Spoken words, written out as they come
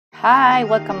Hi,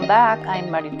 welcome back.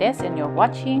 I'm Marites and you're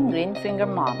watching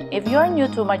GreenFingerMom. If you're new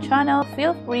to my channel,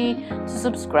 feel free to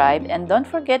subscribe and don't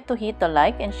forget to hit the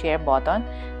like and share button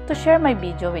to share my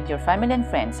video with your family and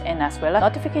friends, and as well as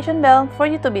notification bell for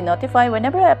you to be notified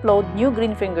whenever I upload new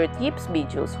green finger tips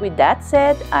videos. With that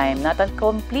said, I am not a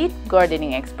complete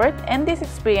gardening expert, and this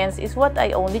experience is what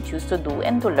I only choose to do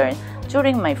and to learn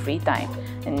during my free time.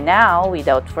 And now,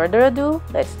 without further ado,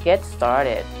 let's get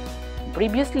started.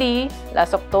 Previously,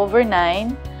 last October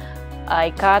 9,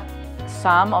 I cut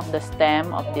some of the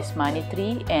stem of this money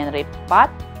tree and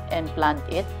repot and plant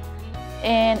it.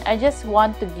 And I just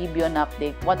want to give you an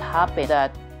update what happened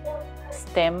that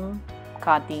stem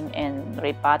cutting and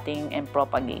repotting and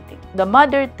propagating. The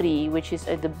mother tree, which is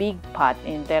the big pot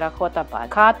in terracotta pot,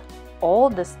 cut all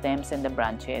the stems and the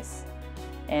branches.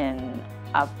 And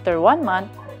after 1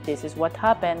 month, this is what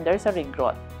happened. There's a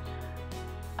regrowth.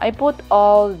 I put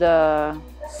all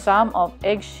some of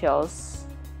eggshells,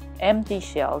 empty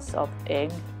shells of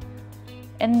egg,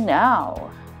 and now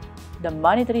the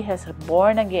money tree has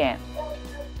born again.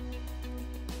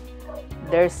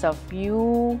 There's a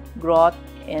few growth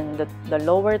in the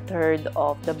lower third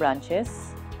of the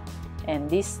branches, and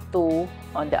these two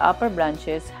on the upper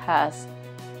branches has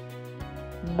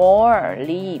more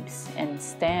leaves and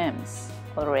stems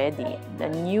already. The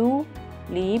new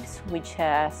leaves, which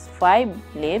has 5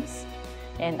 leaves,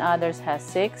 and others has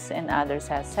 6 and others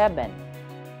has 7.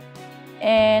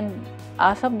 And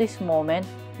as of this moment,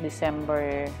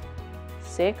 December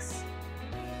 6,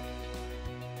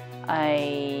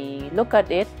 I look at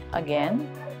it again,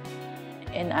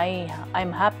 and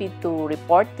I'm happy to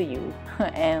report to you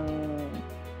and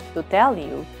to tell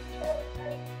you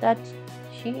that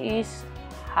she is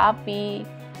happy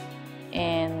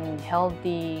and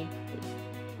healthy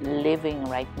living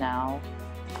right now.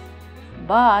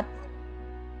 But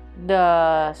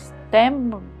the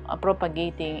stem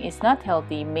propagating is not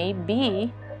healthy.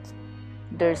 Maybe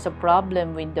there's a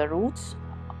problem with the roots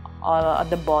at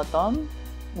the bottom.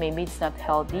 Maybe it's not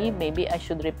healthy. Maybe I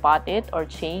should repot it or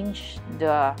change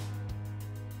the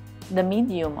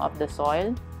medium of the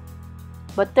soil.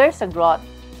 But there's a growth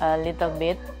a little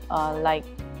bit, like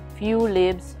few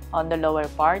leaves on the lower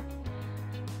part.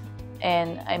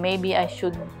 And maybe I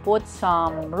should put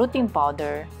some rooting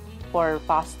powder for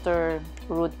faster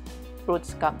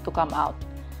roots to come out.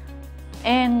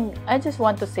 And I just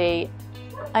want to say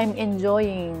I'm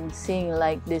enjoying seeing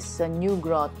like this new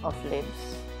growth of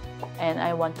leaves, and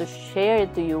I want to share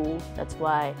it to you. That's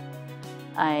why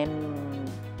I'm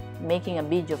making a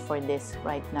video for this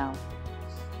right now.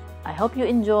 I hope you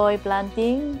enjoy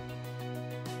planting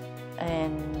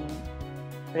and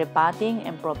repotting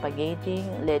and propagating.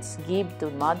 Let's give to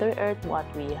Mother Earth what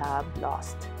we have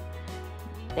lost.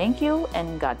 Thank you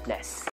and God bless.